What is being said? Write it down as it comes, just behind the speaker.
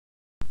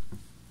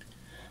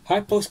Hi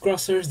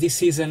Postcrossers,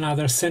 this is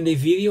another Sunday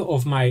video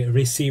of my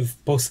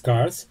received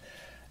postcards.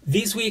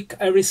 This week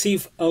I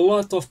received a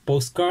lot of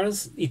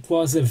postcards. It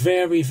was a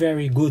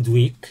very good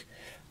week.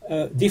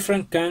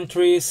 Different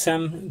countries,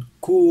 some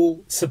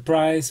cool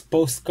surprise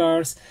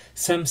postcards,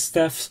 some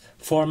stuff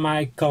for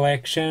my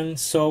collection,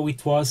 so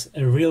it was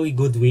a really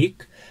good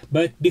week.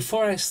 But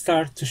before I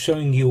start to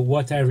showing you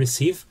what I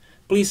received,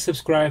 please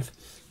subscribe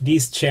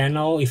this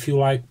channel if you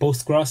like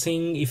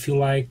postcrossing, if you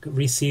like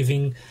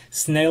receiving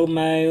snail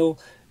mail,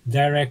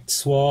 direct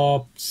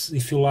swaps,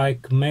 if you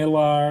like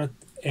MAILART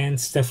and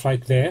stuff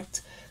like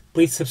that.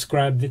 Please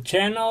subscribe the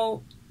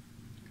channel,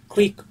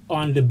 click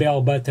on the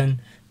bell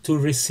button to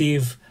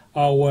receive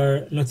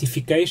our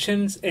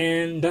notifications,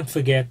 and don't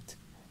forget,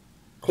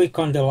 click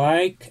on the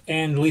like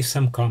and leave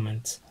some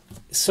comments.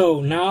 So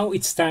now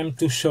it's time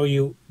to show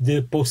you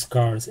the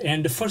postcards,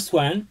 and the first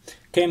one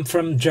came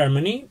from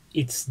Germany.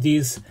 It's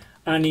this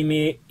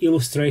anime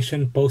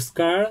illustration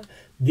postcard.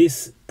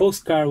 This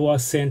postcard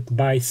was sent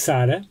by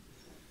Sarah.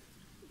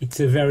 It's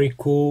a very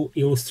cool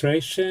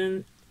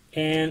illustration,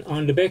 and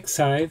on the back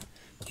side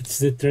it's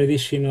the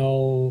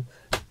traditional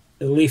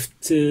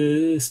lift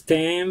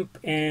stamp,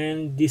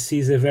 and this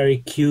is a very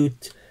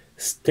cute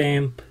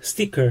stamp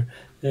sticker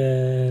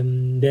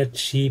that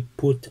she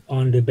put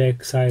on the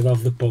back side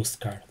of the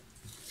postcard.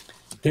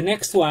 The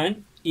next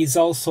one is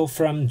also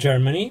from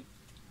Germany,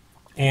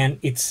 and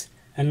it's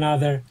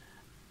another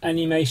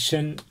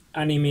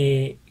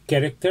anime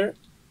character.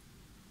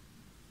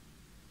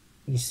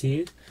 You see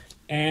it?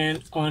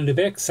 And on the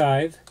back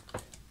side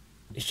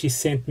she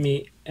sent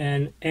me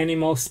an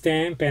animal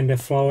stamp and a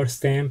flower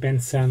stamp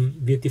and some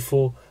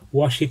beautiful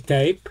washi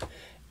tape,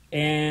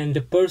 and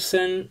the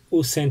person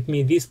who sent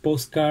me this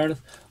postcard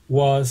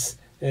was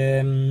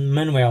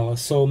Manuela.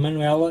 So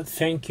Manuela,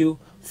 thank you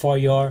for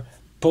your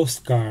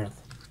postcard.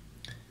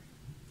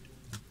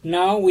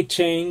 Now we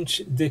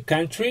change the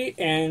country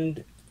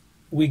and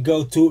we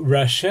go to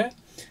Russia,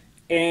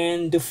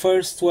 and the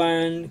first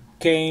one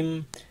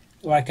came,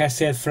 like I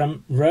said,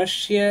 from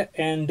Russia,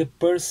 and the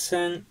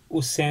person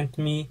who sent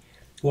me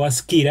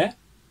was Kira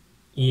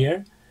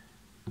here.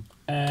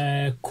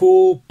 A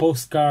cool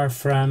postcard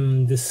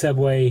from the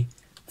subway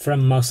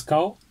from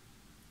Moscow.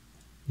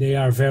 They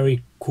are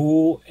very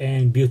cool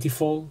and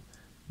beautiful.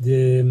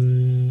 The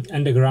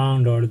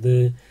underground or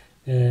the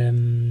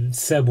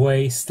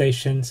subway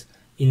stations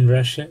in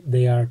Russia,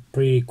 they are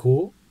pretty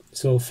cool.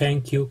 So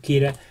thank you,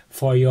 Kira,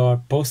 for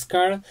your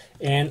postcard.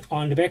 And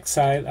on the back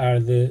side are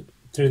the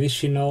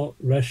traditional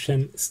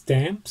Russian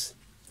stamps,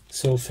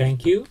 so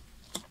thank you.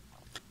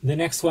 The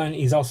next one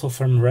is also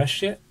from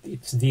Russia.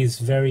 It's this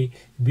very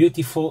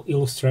beautiful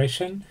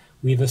illustration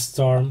with a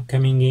storm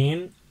coming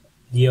in,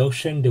 the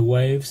ocean, the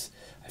waves.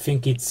 I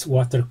think it's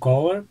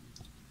watercolor.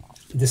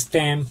 The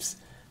stamps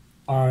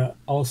are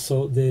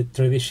also the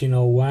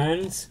traditional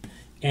ones,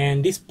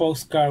 and this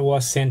postcard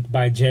was sent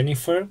by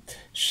Jennifer.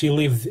 She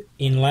lived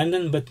in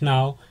London, but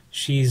now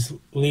she's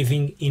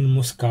living in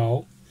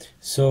Moscow.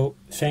 So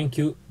thank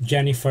you,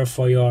 Jennifer,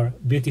 for your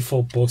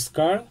beautiful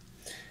postcard.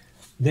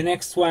 The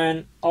next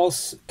one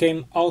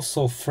came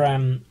also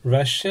from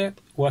Russia,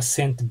 was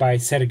sent by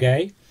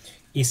Sergey.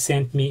 He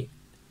sent me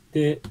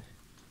the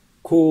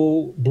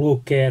cool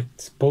blue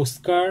cat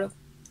postcard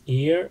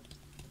here,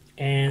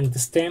 and the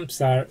stamps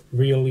are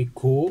really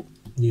cool.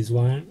 This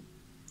one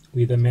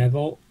with a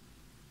medal.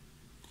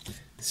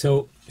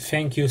 So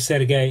thank you,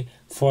 Sergey,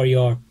 for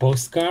your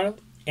postcard.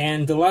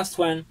 And the last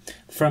one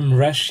from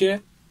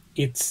Russia,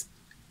 it's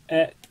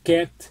a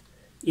cat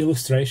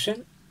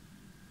illustration.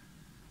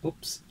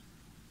 Oops.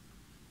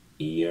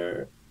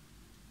 Here,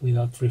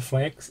 without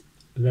reflex,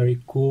 very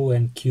cool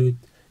and cute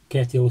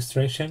cat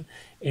illustration.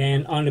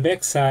 And on the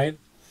back side,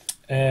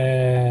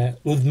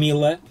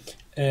 Ludmila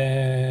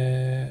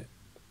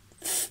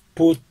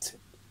put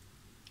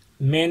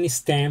many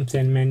stamps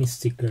and many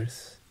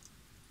stickers.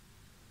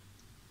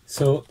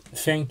 So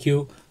thank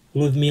you,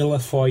 Ludmila,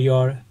 for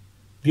your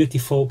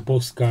beautiful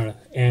postcard.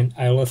 And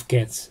I love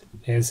cats,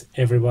 as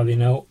everybody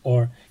know,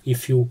 or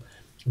if you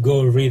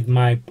go read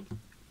my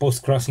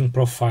Postcrossing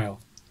profile.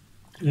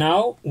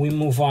 Now we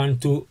move on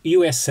to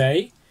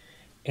USA,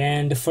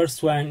 and the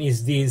first one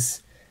is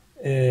this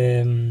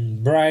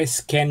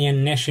Bryce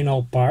Canyon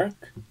National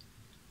Park.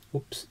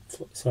 Oops,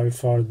 sorry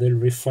for the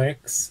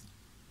reflex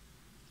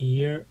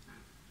here.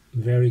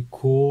 Very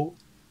cool,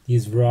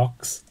 these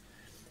rocks.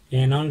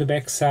 And on the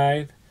back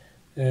side,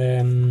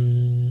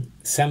 Sam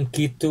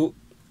Kito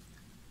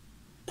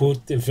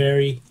put a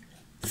very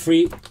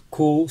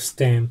cool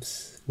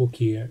stamps. Look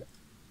here.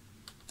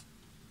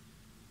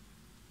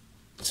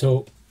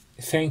 So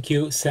thank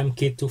you, Sam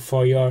Kito,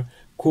 for your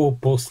cool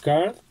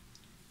postcard.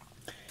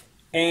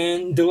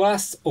 And the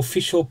last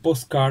official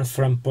postcard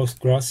from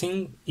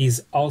Postcrossing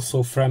is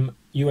also from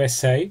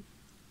USA,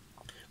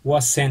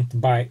 was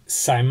sent by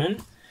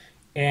Simon,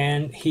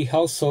 and he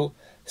also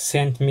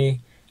sent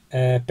me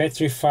a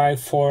Petrified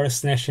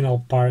Forest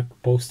National Park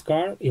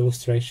postcard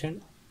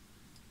illustration.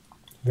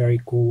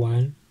 Very cool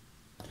one.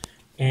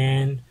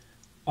 And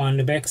on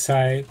the back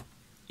side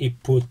he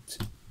put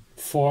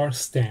 4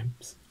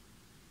 stamps.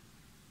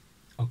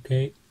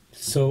 Okay,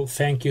 so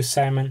thank you,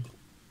 Simon,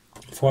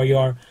 for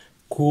your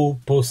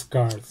cool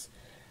postcards.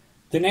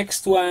 The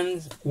next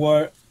ones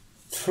were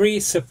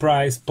 3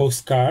 surprise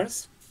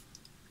postcards.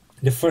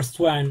 The first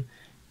one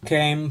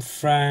came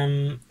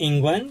from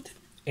England,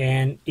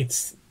 and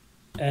it's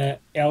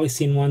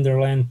Alice in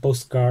Wonderland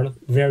postcard,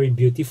 very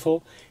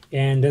beautiful.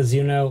 And as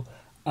you know,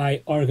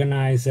 I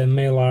organize a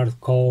MAILART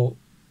call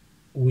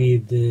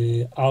with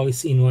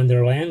Alice in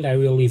Wonderland. I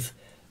will leave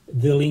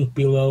the link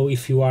below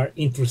if you are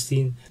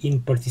interested in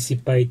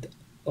participate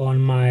on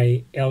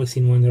my Alice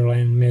in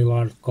Wonderland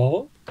MAILART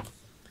call.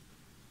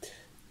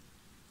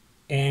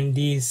 And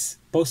this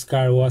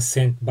postcard was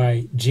sent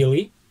by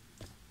Jilly.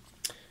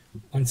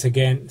 Once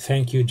again,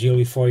 thank you,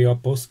 Jilly, for your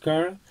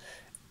postcard.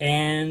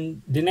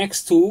 And the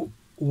next 2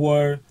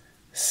 were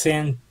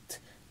sent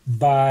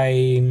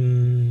by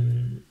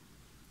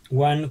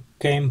one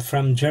came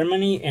from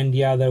Germany and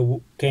the other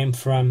came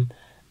from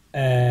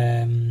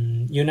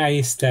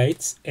United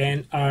States,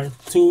 and are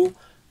 2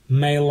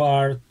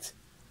 MAILART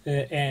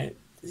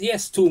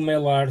two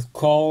MAILART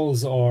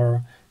calls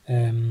or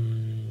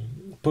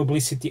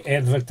publicity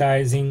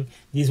advertising.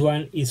 This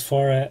one is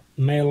for a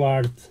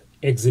MAILART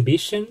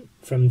exhibition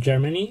from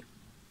Germany,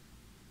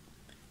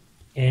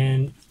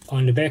 and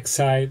on the back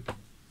side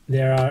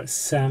there are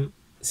some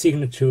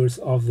signatures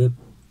of the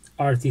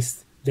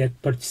artists that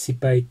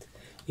participate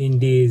in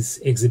this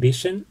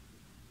exhibition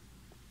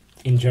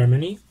in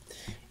Germany.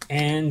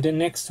 And the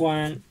next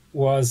one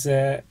was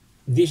a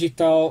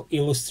digital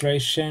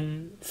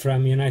illustration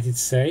from United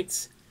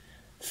States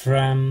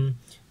from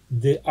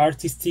the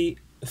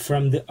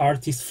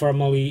artist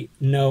formerly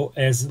known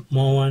as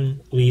Mona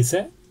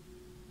Lisa.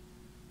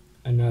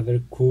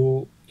 Another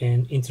cool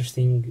and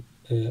interesting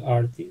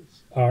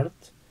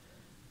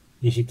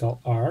digital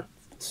art.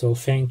 So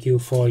thank you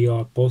for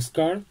your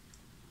postcard.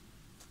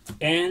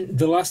 And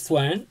the last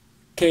one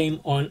came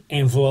on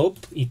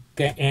envelope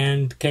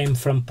and came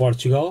from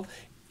Portugal,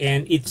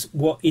 and it's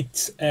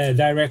a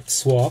direct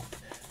swap.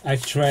 I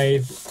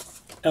trade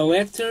a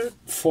letter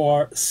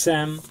for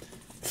some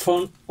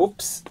phone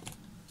cards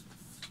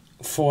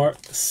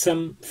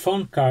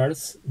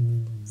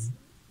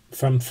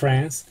from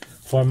France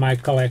for my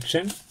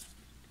collection.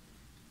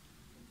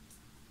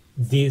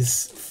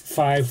 These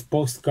 5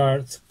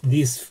 postcards,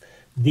 these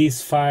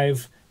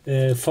 5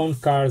 phone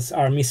cards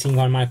are missing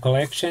on my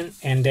collection,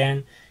 and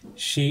then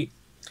she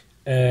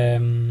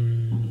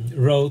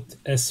wrote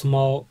a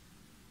small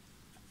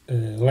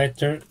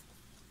letter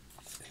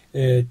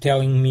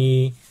telling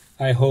me,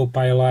 I hope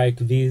I like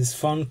these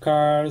phone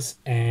cards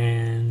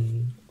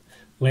and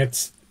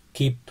let's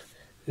keep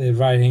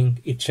writing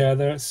each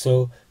other.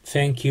 So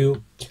thank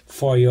you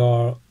for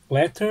your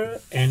letter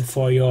and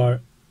for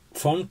your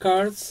phone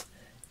cards,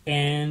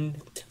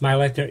 and my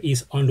letter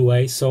is on the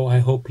way, so I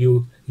hope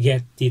you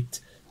get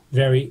it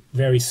very,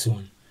 very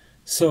soon.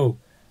 So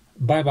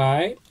bye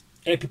bye,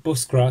 happy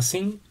post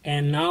crossing,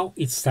 and now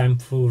it's time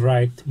to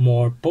write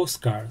more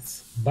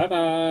postcards. Bye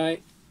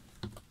bye.